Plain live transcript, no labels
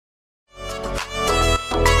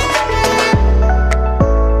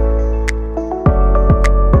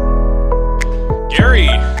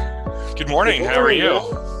morning. How are you?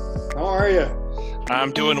 How are you?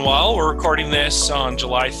 I'm doing well. We're recording this on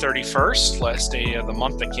July 31st, last day of the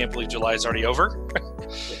month. I can't believe July is already over.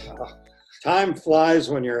 Time flies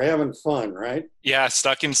when you're having fun, right? Yeah,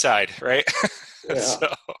 stuck inside, right? Yeah.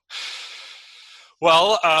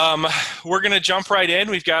 We're going to jump right in.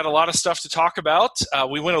 We've got a lot of stuff to talk about.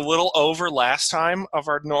 We went a little over last time of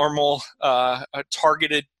our normal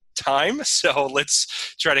targeted time, so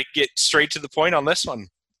let's try to get straight to the point on this one.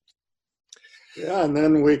 Yeah, and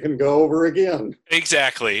then we can go over again.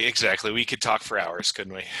 Exactly. We could talk for hours,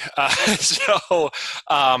 couldn't we?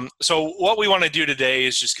 So what we want to do today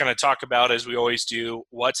is just kind of talk about, as we always do,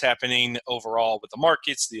 what's happening overall with the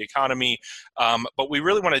markets, the economy. But we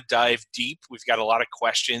really want to dive deep. We've got a lot of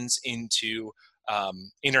questions into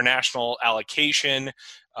international allocation.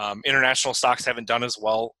 International stocks haven't done as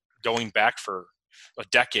well going back for a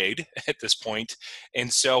decade at this point.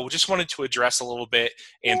 And so we just wanted to address a little bit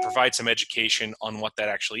and provide some education on what that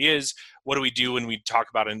actually is. What do we do when we talk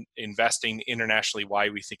about investing internationally, why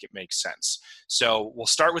we think it makes sense. So we'll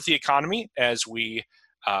start with the economy as we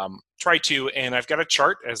try to, and I've got a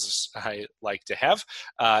chart, as I like to have,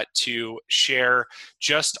 to share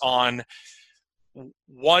just on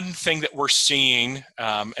one thing that we're seeing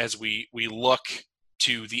as we look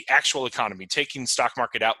to the actual economy, taking stock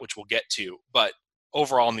market out, which we'll get to, but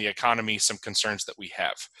overall in the economy, some concerns that we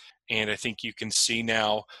have. And I think you can see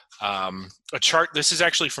now a chart. This is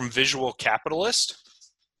actually from Visual Capitalist.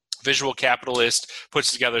 Visual Capitalist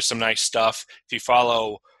puts together some nice stuff. If you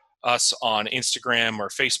follow us on Instagram or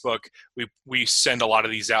Facebook, we send a lot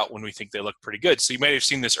of these out when we think they look pretty good. So you may have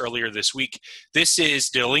seen this earlier this week. This is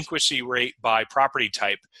delinquency rate by property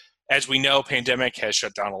type. As we know, pandemic has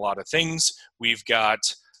shut down a lot of things. We've got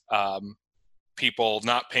people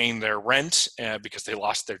not paying their rent because they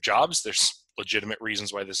lost their jobs. There's legitimate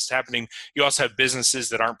reasons why this is happening. You also have businesses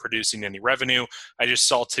that aren't producing any revenue. I just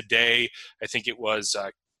saw today, I think it was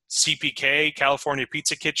CPK, California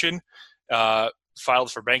Pizza Kitchen,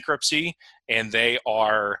 filed for bankruptcy, and they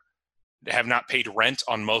have not paid rent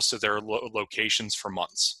on most of their locations for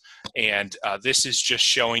months. And this is just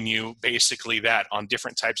showing you basically that on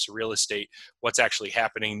different types of real estate, what's actually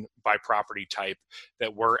happening by property type,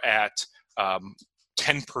 that we're at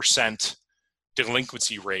 10%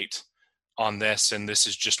 delinquency rate on this. And this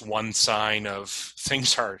is just one sign of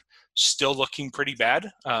things are still looking pretty bad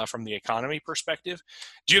from the economy perspective.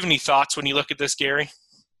 Do you have any thoughts when you look at this, Gary?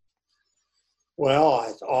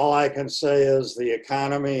 Well, all I can say is the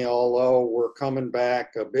economy, although we're coming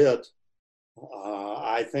back a bit,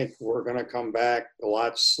 I think we're going to come back a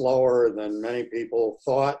lot slower than many people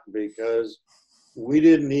thought, because we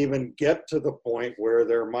didn't even get to the point where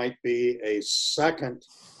there might be a second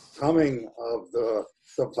coming of the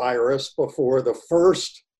virus before the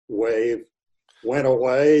first wave went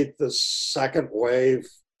away. The second wave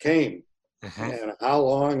came. Mm-hmm. And how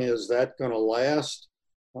long is that going to last?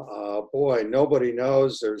 Boy, nobody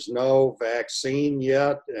knows. There's no vaccine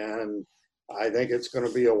yet, and I think it's going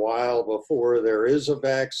to be a while before there is a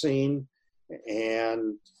vaccine.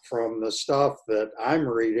 And from the stuff that I'm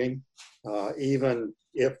reading, even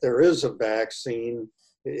if there is a vaccine,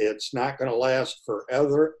 it's not going to last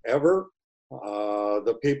forever.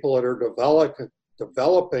 The people that are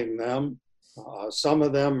developing them, some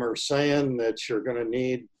of them are saying that you're going to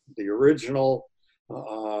need the original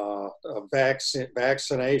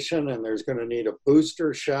vaccination, and there's going to need a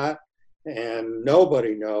booster shot, and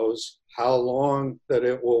nobody knows how long that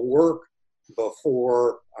it will work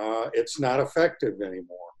before it's not effective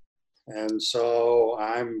anymore. And so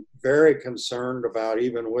I'm very concerned about,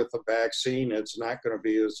 even with the vaccine, it's not going to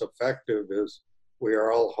be as effective as we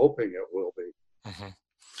are all hoping it will be. Mm-hmm.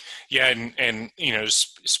 Yeah, and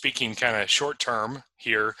speaking kind of short term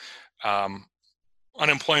here,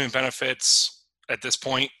 unemployment benefits at this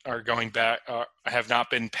point are going back, have not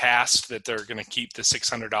been passed, that they're going to keep the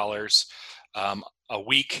 $600 a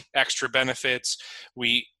week extra benefits.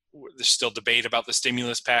 There's still debate about the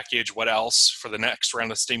stimulus package. What else for the next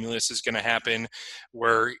round of stimulus is going to happen?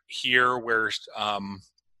 We're here where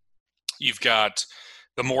you've got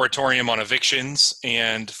the moratorium on evictions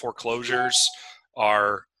and foreclosures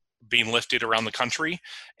are being lifted around the country.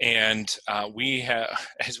 And we have,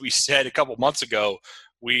 as we said a couple months ago,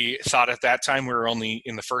 we thought at that time we were only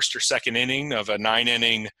in the first or second inning of a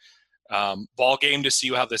 9-inning ball game to see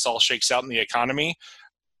how this all shakes out in the economy.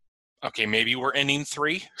 Okay, maybe we're inning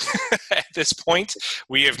 3 at this point.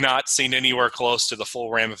 We have not seen anywhere close to the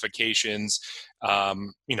full ramifications.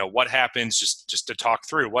 What happens, just to talk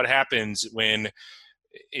through, what happens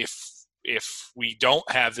if we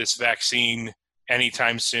don't have this vaccine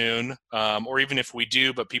anytime soon, or even if we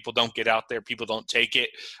do, but people don't get out there, people don't take it.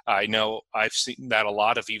 I know I've seen that a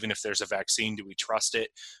lot of, even if there's a vaccine, do we trust it,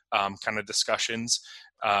 kind of discussions.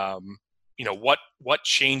 What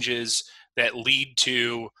changes that lead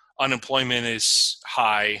to unemployment is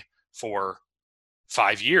high for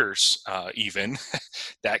 5 years, even.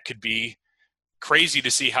 That could be crazy to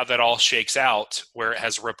see how that all shakes out, where it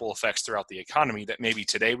has ripple effects throughout the economy that maybe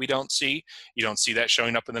today we don't see. You don't see that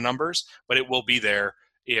showing up in the numbers, but it will be there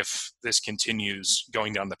if this continues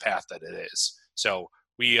going down the path that it is. So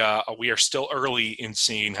we are still early in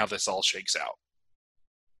seeing how this all shakes out.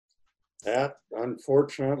 That,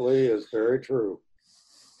 unfortunately, is very true.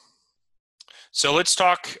 So let's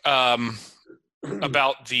talk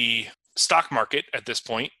about the stock market at this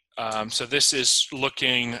point. So this is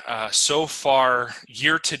looking so far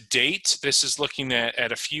year to date. This is looking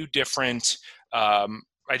at a few different. I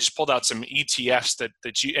just pulled out some ETFs that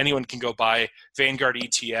anyone can go buy, Vanguard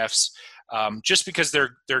ETFs, just because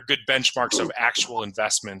they're good benchmarks of actual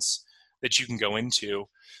investments that you can go into.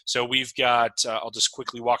 So we've got. I'll just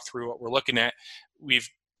quickly walk through what we're looking at. We've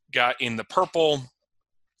got in the purple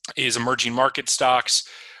is emerging market stocks.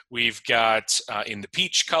 We've got in the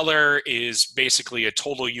peach color is basically a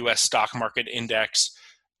total U.S. stock market index.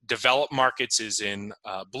 Developed markets is in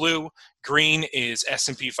blue. Green is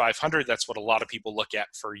S&P 500. That's what a lot of people look at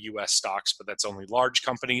for U.S. stocks, but that's only large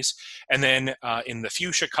companies. And then in the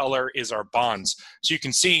fuchsia color is our bonds. So you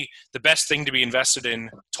can see the best thing to be invested in,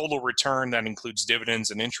 total return that includes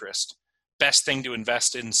dividends and interest. Best thing to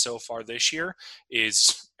invest in so far this year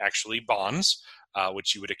is actually bonds.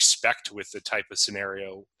 Which you would expect with the type of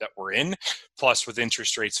scenario that we're in. Plus, with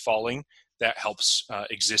interest rates falling, that helps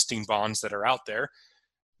existing bonds that are out there.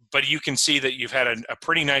 But you can see that you've had a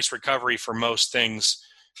pretty nice recovery for most things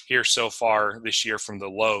here so far this year from the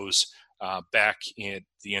lows back at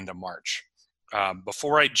the end of March.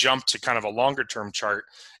 Before I jump to kind of a longer term chart,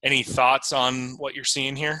 any thoughts on what you're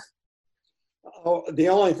seeing here? Oh, the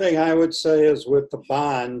only thing I would say is with the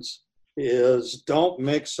bonds, is don't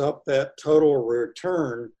mix up that total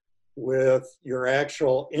return with your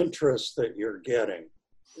actual interest that you're getting.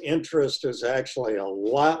 Interest is actually a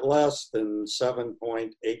lot less than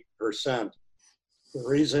 7.8%. The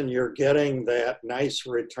reason you're getting that nice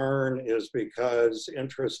return is because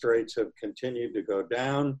interest rates have continued to go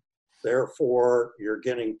down. Therefore, you're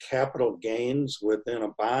getting capital gains within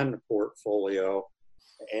a bond portfolio,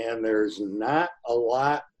 and there's not a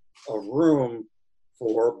lot of room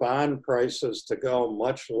for bond prices to go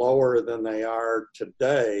much lower than they are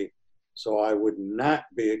today. So I would not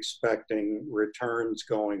be expecting returns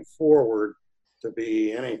going forward to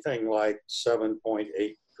be anything like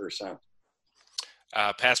 7.8%.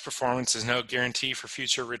 Past performance is no guarantee for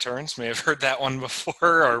future returns. May have heard that one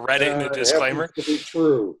before or read it in a disclaimer. To be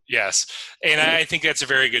true. Yes. And I think that's a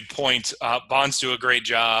very good point. Bonds do a great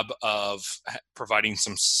job of providing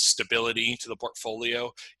some stability to the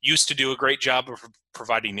portfolio. Used to do a great job of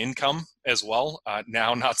providing income as well.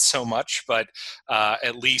 Now, not so much, but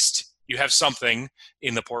at least you have something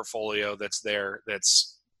in the portfolio that's there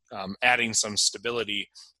that's adding some stability.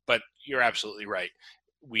 But you're absolutely right.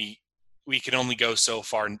 We can only go so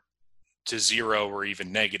far to zero or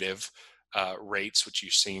even negative rates, which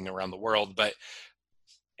you've seen around the world. But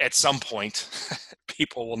at some point,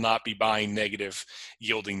 people will not be buying negative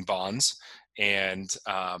yielding bonds, and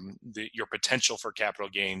your potential for capital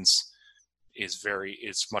gains is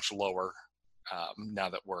much lower now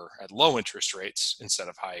that we're at low interest rates instead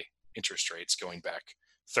of high interest rates going back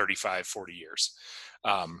 35, 40 years.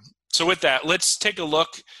 So with that, let's take a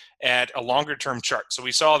look at a longer term chart. So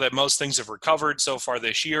we saw that most things have recovered so far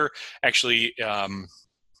this year. Actually,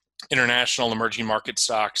 international emerging market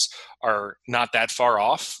stocks are not that far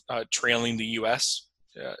off, trailing the U.S.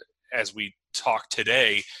 As we talk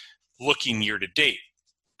today, looking year to date.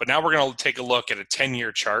 But now we're going to take a look at a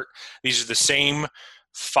 10-year chart. These are the same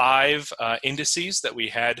 5 indices that we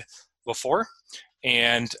had before.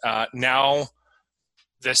 And now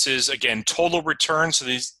this is, again, total return. So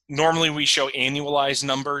these normally we show annualized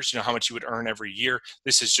numbers, how much you would earn every year.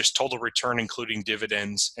 This is just total return, including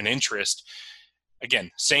dividends and interest.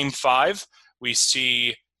 Again, same 5. We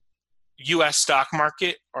see U.S. stock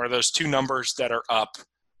market are those 2 numbers that are up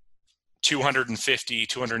 250,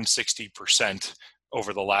 260%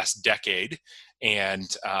 over the last decade.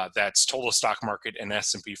 And that's total stock market and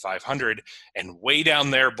S&P 500. And way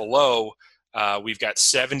down there below, we've got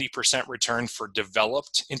 70% return for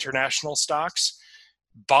developed international stocks.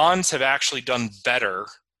 Bonds have actually done better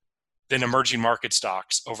than emerging market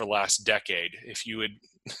stocks over the last decade. If you would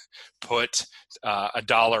put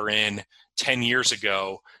 $1 in 10 years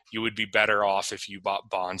ago, you would be better off if you bought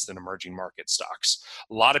bonds than emerging market stocks.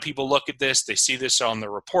 A lot of people look at this, they see this on the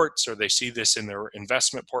reports or they see this in their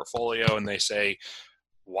investment portfolio and they say,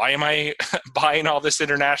 why am I buying all this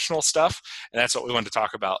international stuff? And that's what we want to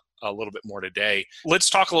talk about a little bit more today. Let's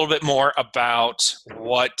talk a little bit more about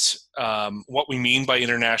what we mean by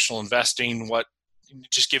international investing.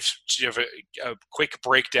 Just give a quick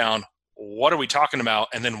breakdown. What are we talking about?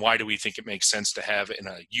 And then why do we think it makes sense to have in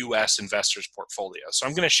a U.S. investor's portfolio? So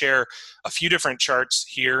I'm going to share a few different charts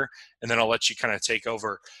here, and then I'll let you kind of take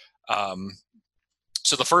over.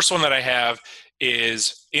 So the first one that I have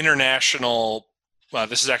is international.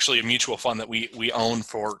 This is actually a mutual fund that we own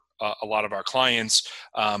for a lot of our clients,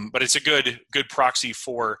 but it's a good proxy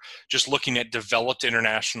for just looking at developed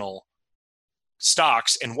international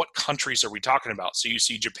stocks and what countries are we talking about. So you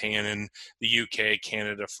see Japan and the UK,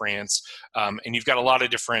 Canada, France, and you've got a lot of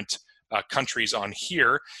different countries on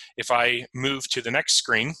here. If I move to the next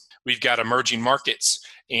screen, we've got emerging markets,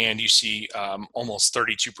 and you see almost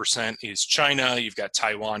 32% is China. You've got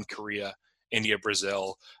Taiwan, Korea, India,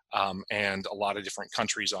 Brazil, and a lot of different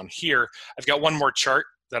countries on here. I've got one more chart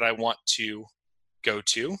that I want to go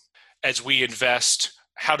to. As we invest,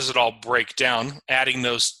 how does it all break down? Adding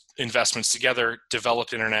those investments together,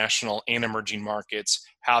 developed international and emerging markets,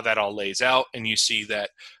 how that all lays out. And you see that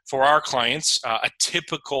for our clients, a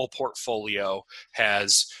typical portfolio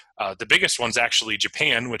has the biggest one's actually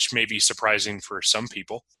Japan, which may be surprising for some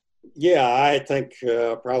people. Yeah, I think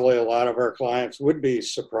probably a lot of our clients would be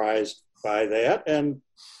surprised by that. And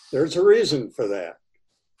there's a reason for that.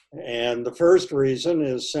 And the first reason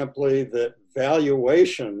is simply that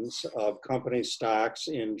valuations of company stocks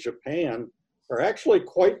in Japan are actually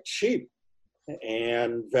quite cheap,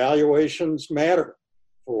 and valuations matter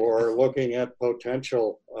for looking at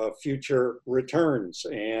potential future returns,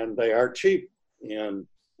 and they are cheap in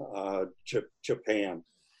Japan.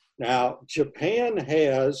 Now, Japan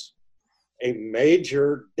has a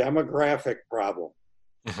major demographic problem.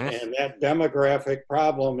 Mm-hmm. And that demographic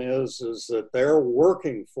problem is that their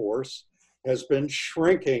working force has been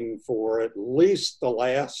shrinking for at least the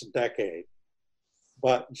last decade.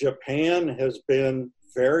 But Japan has been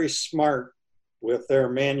very smart with their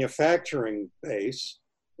manufacturing base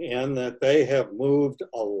in that they have moved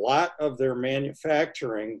a lot of their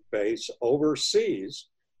manufacturing base overseas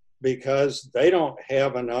because they don't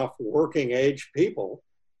have enough working age people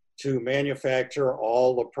to manufacture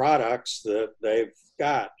all the products that they've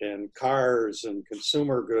got in cars and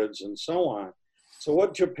consumer goods and so on. So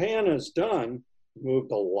what Japan has done,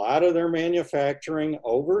 moved a lot of their manufacturing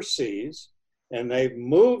overseas, and they've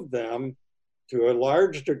moved them to a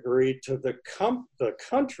large degree to the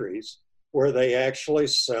countries where they actually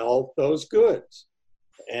sell those goods.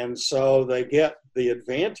 And so they get the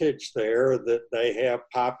advantage there that they have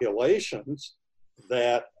populations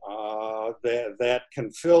that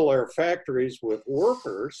can fill their factories with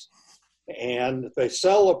workers, and they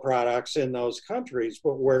sell the products in those countries,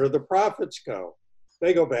 but where do the profits go?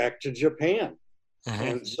 They go back to Japan. Mm-hmm.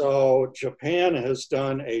 And so Japan has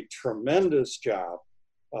done a tremendous job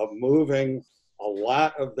of moving a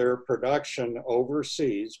lot of their production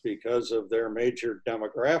overseas because of their major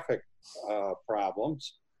demographic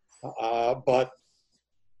problems. But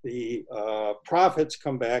the profits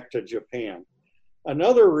come back to Japan.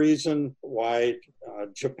 Another reason why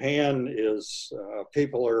Japan is,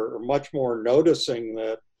 people are much more noticing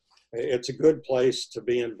that it's a good place to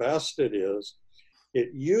be invested is, it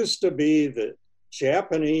used to be that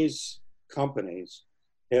Japanese companies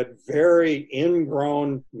had very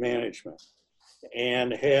ingrown management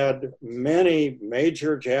and had many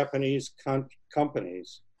major Japanese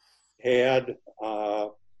companies had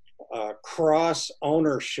cross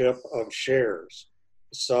ownership of shares,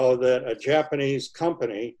 so that a Japanese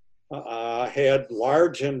company had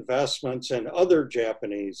large investments in other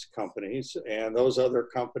Japanese companies, and those other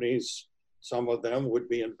companies, some of them would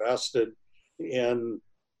be invested in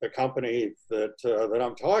the company that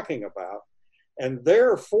I'm talking about. And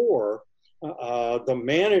therefore, the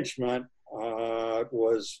management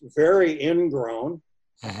was very ingrown.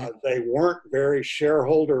 They weren't very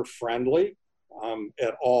shareholder friendly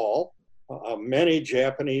at all. Many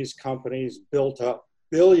Japanese companies built up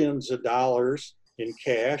billions of dollars in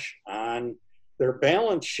cash on their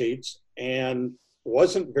balance sheets and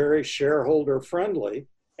wasn't very shareholder friendly,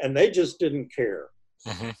 and they just didn't care.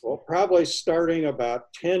 Well, probably starting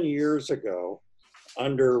about 10 years ago,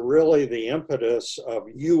 under really the impetus of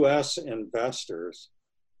U.S. investors,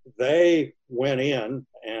 they went in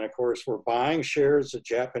and, of course, were buying shares of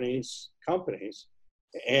Japanese companies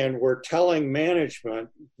and were telling management,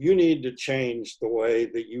 you need to change the way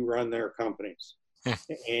that you run their companies. Hmm.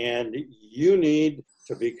 and you need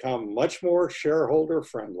to become much more shareholder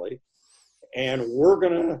friendly. And we're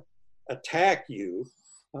going to attack you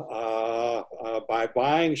by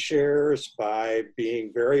buying shares, by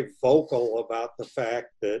being very vocal about the fact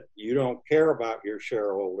that you don't care about your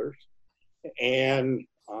shareholders, and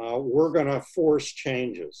we're going to force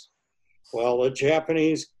changes. Well, the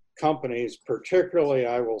Japanese companies, particularly,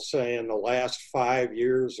 I will say, in the last 5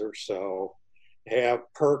 years or so, have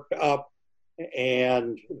perked up,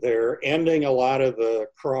 and they're ending a lot of the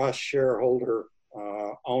cross shareholder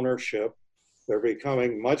ownership. They're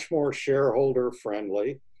becoming much more shareholder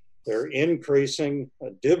friendly. They're increasing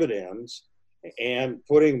dividends and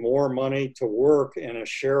putting more money to work in a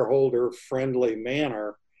shareholder friendly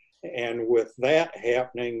manner. And with that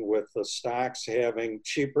happening, with the stocks having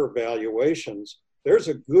cheaper valuations, there's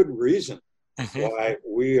a good reason Mm-hmm. why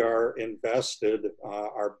we are invested.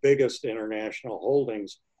 Our biggest international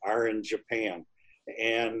holdings are in Japan.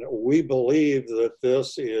 And we believe that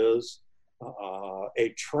this is a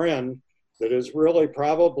trend that is really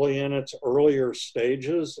probably in its earlier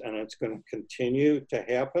stages, and it's going to continue to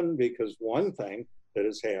happen, because one thing that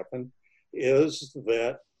has happened is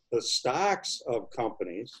that the stocks of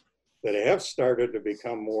companies that have started to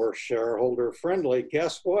become more shareholder friendly,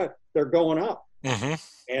 guess what? They're going up. Mm-hmm.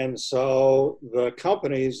 And so the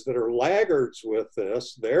companies that are laggards with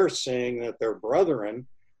this, they're seeing that their brethren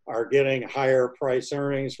are getting higher price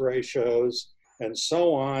earnings ratios and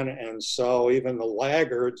so on. And so even the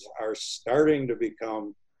laggards are starting to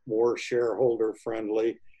become more shareholder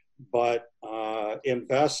friendly. But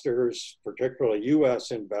investors, particularly US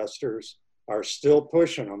investors, are still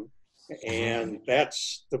pushing them. And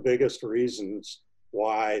that's the biggest reasons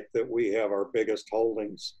why that we have our biggest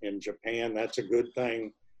holdings in Japan. That's a good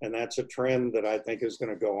thing. And that's a trend that I think is going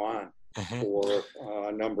to go on for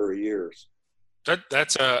a number of years. I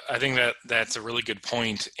think that's a really good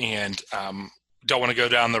point, and don't want to go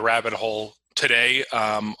down the rabbit hole today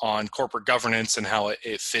on corporate governance and how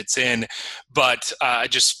it fits in, but I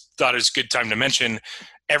just thought it was a good time to mention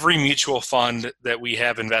every mutual fund that we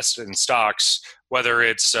have invested in stocks, whether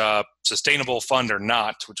it's a sustainable fund or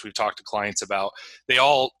not, which we've talked to clients about, they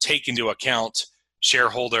all take into account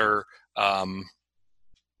shareholder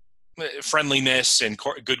friendliness and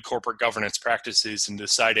good corporate governance practices in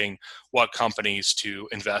deciding what companies to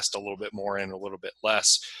invest a little bit more in, a little bit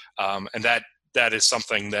less. And that is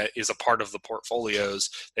something that is a part of the portfolios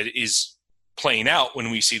that is playing out when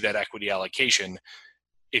we see that equity allocation.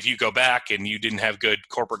 If you go back and you didn't have good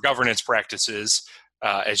corporate governance practices,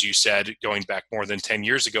 as you said, going back more than 10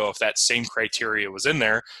 years ago, if that same criteria was in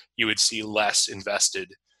there, you would see less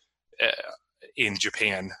invested in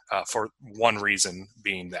Japan for one reason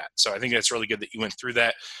being that. So I think that's really good that you went through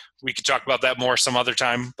that. We could talk about that more some other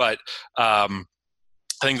time, but I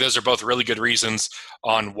think those are both really good reasons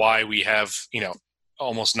on why we have,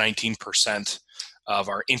 almost 19% of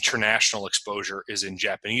our international exposure is in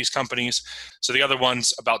Japanese companies. So the other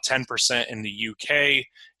one's about 10% in the UK.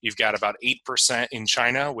 You've got about 8% in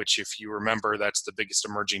China, which, if you remember, that's the biggest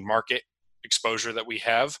emerging market exposure that we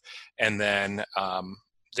have. And then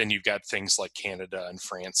you've got things like Canada and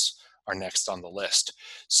France are next on the list.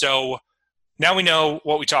 So now we know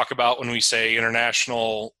what we talk about when we say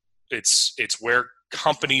international. It's where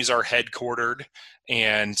companies are headquartered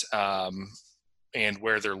and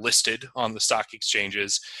where they're listed on the stock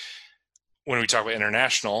exchanges. When we talk about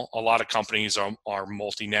international, a lot of companies are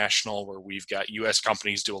multinational, where we've got U.S.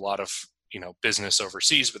 companies do a lot of business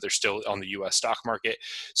overseas, but they're still on the U.S. stock market.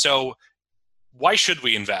 So why should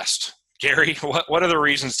we invest? Gary, what are the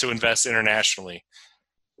reasons to invest internationally?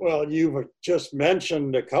 Well, you've just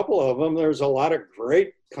mentioned a couple of them. There's a lot of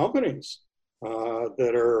great companies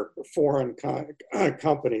that are foreign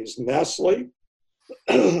companies. Nestle,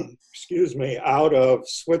 excuse me, out of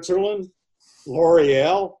Switzerland.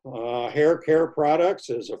 L'Oreal, hair care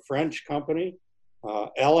products, is a French company.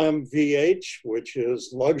 LMVH, which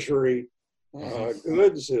is luxury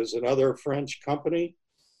goods, is another French company.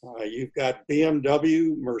 You've got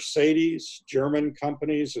BMW, Mercedes, German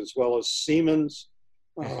companies, as well as Siemens,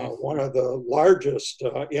 one of the largest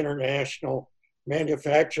international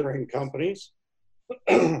manufacturing companies.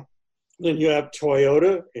 Then you have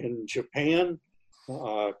Toyota in Japan,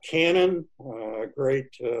 Canon,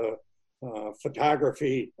 great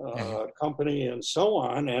photography company, and so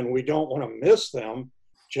on. And we don't want to miss them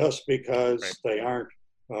just because they aren't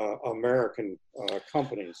American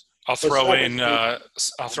companies. I'll throw in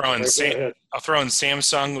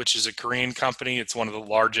Samsung, which is a Korean company. It's one of the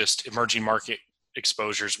largest emerging market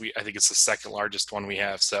exposures. I think it's the second largest one we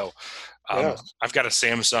have. So yes. I've got a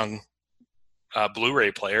Samsung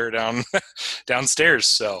Blu-ray player downstairs.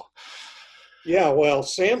 So Yeah, well,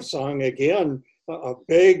 Samsung, again,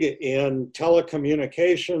 big in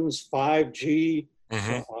telecommunications, 5G,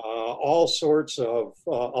 Hmm. all sorts of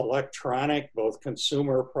electronic, both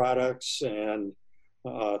consumer products and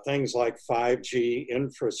things like 5G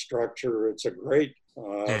infrastructure. It's a great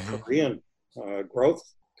Hmm. Korean growth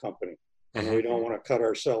company, and Hmm. we don't want to cut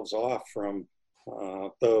ourselves off from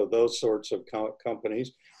those sorts of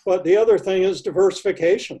companies. But the other thing is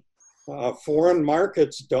diversification. Foreign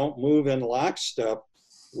markets don't move in lockstep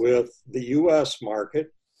with the US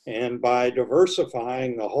market. And by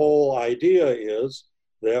diversifying, the whole idea is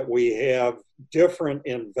that we have different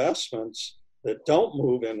investments that don't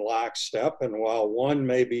move in lockstep. And while one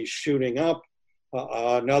may be shooting up,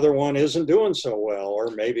 another one isn't doing so well, or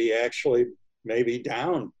maybe actually maybe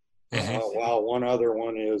down, Hmm. while one other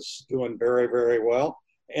one is doing very, very well.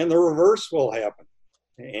 And the reverse will happen.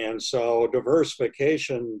 And so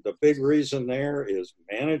diversification, the big reason there is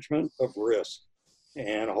management of risk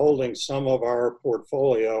and holding some of our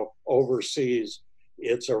portfolio overseas.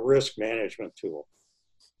 It's a risk management tool.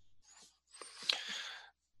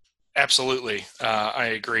 Absolutely. I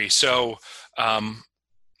agree. So,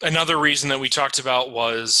 another reason that we talked about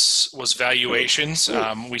was valuations.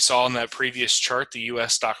 We saw in that previous chart the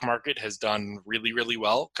U.S. stock market has done really, really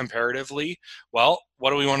well comparatively. Well,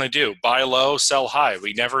 what do we want to do? Buy low, sell high.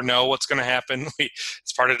 We never know what's going to happen.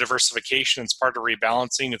 It's part of diversification. It's part of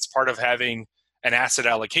rebalancing. It's part of having an asset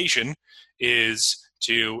allocation is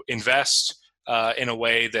to invest in a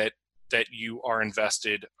way that you are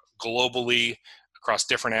invested globally across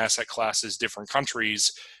different asset classes, different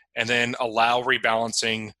countries, and then allow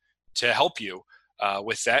rebalancing to help you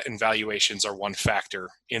with that. And valuations are one factor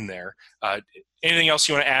in there. Anything else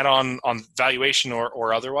you want to add on valuation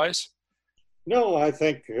or otherwise? No, I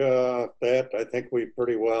think I think we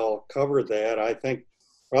pretty well covered that. I think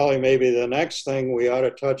probably maybe the next thing we ought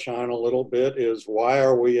to touch on a little bit is why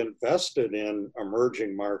are we invested in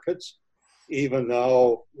emerging markets, even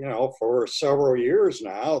though, for several years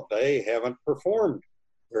now, they haven't performed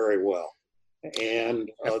very well. And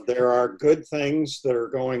Yep. there are good things that are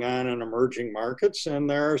going on in emerging markets, and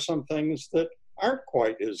there are some things that aren't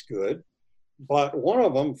quite as good. But one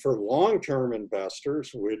of them for long-term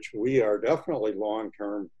investors, which we are definitely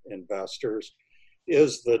long-term investors,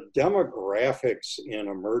 is the demographics in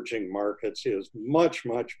emerging markets is much,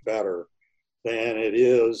 much better than it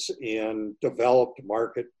is in developed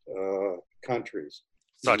market countries.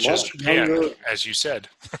 Such as Much Japan, younger, as you said.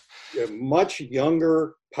 much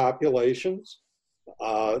younger populations.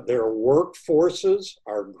 Their workforces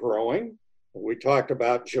are growing. We talked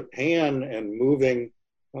about Japan and moving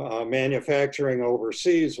manufacturing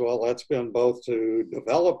overseas. Well, that's been both to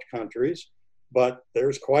developed countries, but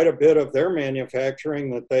there's quite a bit of their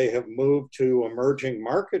manufacturing that they have moved to emerging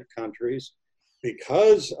market countries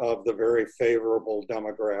because of the very favorable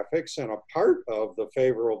demographics. And a part of the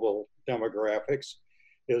favorable demographics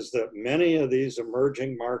is that many of these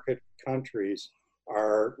emerging market countries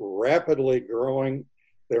are rapidly growing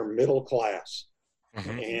their middle class.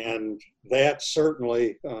 Hmm. And that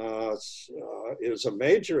certainly is a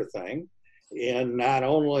major thing. And not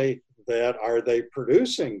only that are they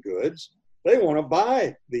producing goods, they want to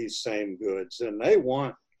buy these same goods, and they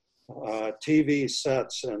want TV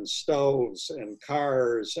sets and stoves and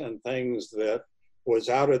cars and things that was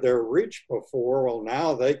out of their reach before. Well,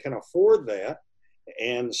 now they can afford that.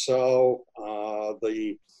 And so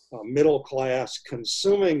the middle class,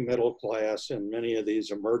 consuming middle class in many of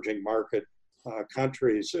these emerging market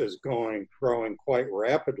countries is growing quite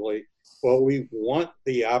rapidly. Well, we want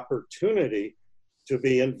the opportunity to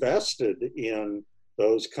be invested in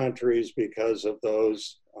those countries because of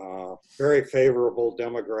those very favorable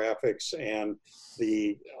demographics and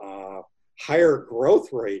the higher growth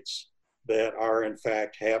rates that are in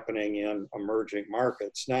fact happening in emerging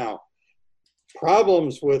markets. Now,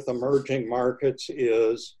 problems with emerging markets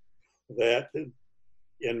is that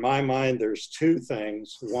in my mind, there's two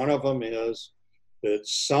things. One of them is that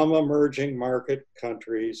some emerging market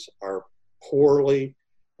countries are poorly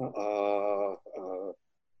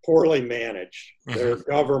poorly managed. Hmm. Their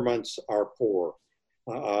governments are poor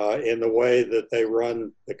in the way that they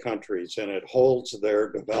run the countries, and it holds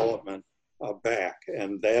their development back,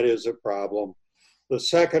 and that is a problem. The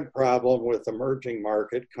second problem with emerging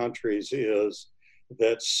market countries is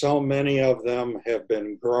that so many of them have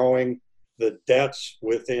been growing the debts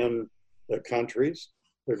within the countries.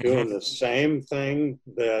 They're Hmm. doing the same thing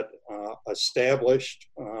that established,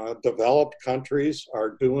 developed countries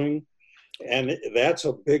are doing. And that's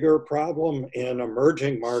a bigger problem in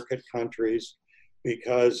emerging market countries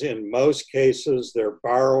because in most cases they're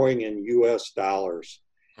borrowing in US dollars.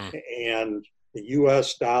 And The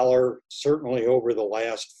US dollar, certainly over the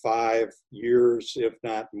last 5 years, if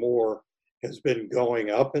not more, has been going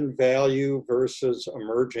up in value versus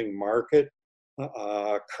emerging market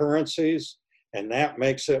currencies. And that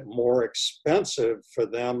makes it more expensive for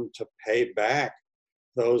them to pay back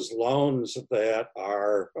those loans that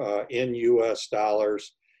are in US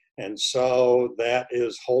dollars. And so that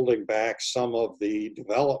is holding back some of the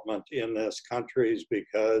development in these countries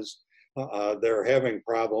because they're having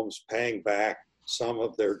problems paying back some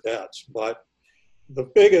of their debts. But the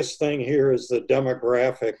biggest thing here is the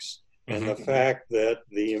demographics and the fact that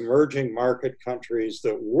the emerging market countries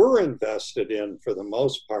that we're invested in, for the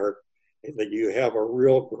most part, that you have a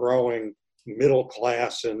real growing middle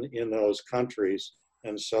class in those countries,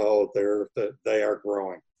 and so they are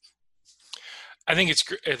growing. I think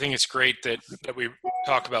it's great that we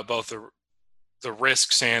talk about both the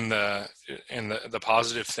risks and the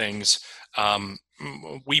positive things.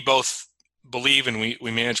 We both believe, and we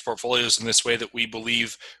manage portfolios in this way, that we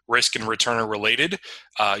believe risk and return are related.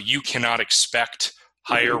 You cannot expect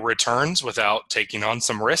higher returns without taking on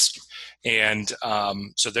some risk. And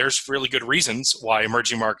so there's really good reasons why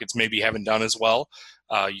emerging markets maybe haven't done as well.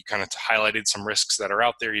 You kind of highlighted some risks that are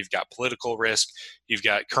out there. You've got political risk, you've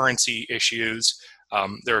got currency issues.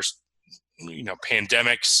 There's,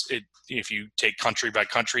 pandemics. If you take country by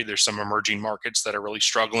country, there's some emerging markets that are really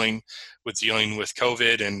struggling with dealing with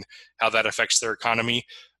COVID and how that affects their economy.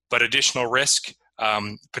 But additional risk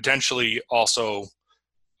potentially also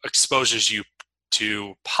exposes you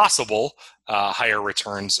to possible higher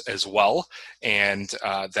returns as well. And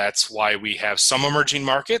that's why we have some emerging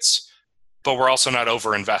markets, but we're also not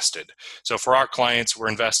over-invested. So for our clients, we're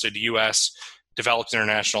invested US, developed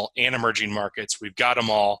international, and emerging markets. We've got them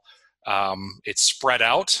all. It's spread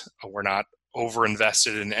out. We're not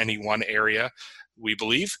over-invested in any one area, we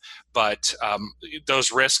believe. But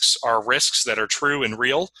those risks are risks that are true and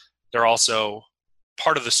real. They're also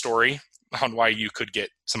part of the story on why you could get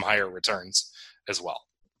some higher returns as well.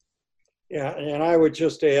 Yeah, and I would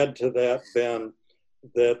just add to that, Ben,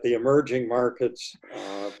 that the emerging markets,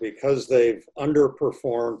 because they've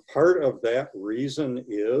underperformed, part of that reason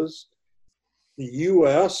is the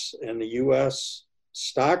US and the US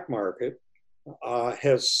stock market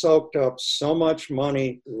has soaked up so much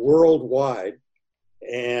money worldwide.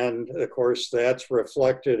 And of course, that's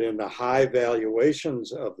reflected in the high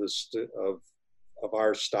valuations of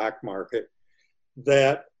our stock market,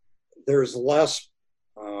 that there's less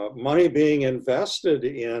money being invested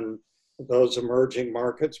in those emerging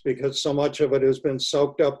markets because so much of it has been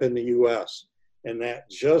soaked up in the US. And that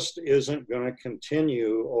just isn't going to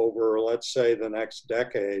continue over, let's say, the next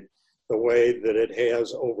decade, the way that it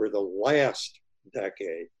has over the last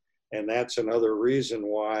decade. And that's another reason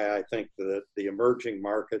why I think that the emerging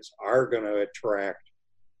markets are going to attract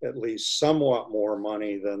at least somewhat more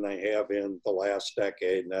money than they have in the last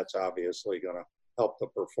decade. And that's obviously going to help the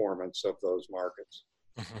performance of those markets.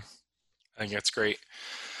 Mm-hmm. I think that's great.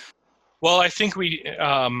 Well, I think we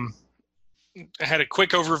had a quick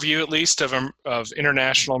overview, at least, of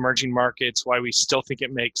international emerging markets, why we still think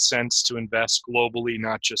it makes sense to invest globally,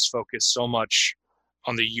 not just focus so much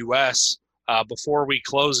on the U.S. Before we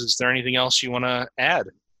close, is there anything else you want to add?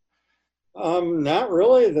 Not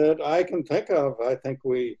really that I can think of. I think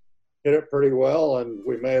we hit it pretty well, and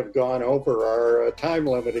we may have gone over our time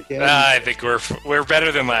limit again. I think we're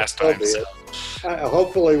better than last time. So.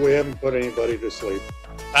 Hopefully we haven't put anybody to sleep.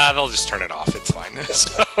 They'll just turn it off. It's fine.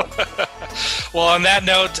 So, well, on that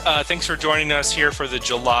note, thanks for joining us here for the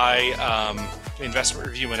July Investment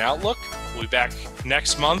Review and Outlook. We'll be back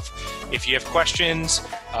next month. If you have questions,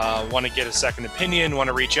 want to get a second opinion, want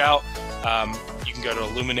to reach out, you can go to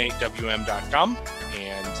illuminatewm.com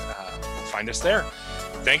and find us there.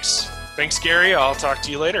 Thanks, Gary. I'll talk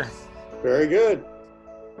to you later. Very good.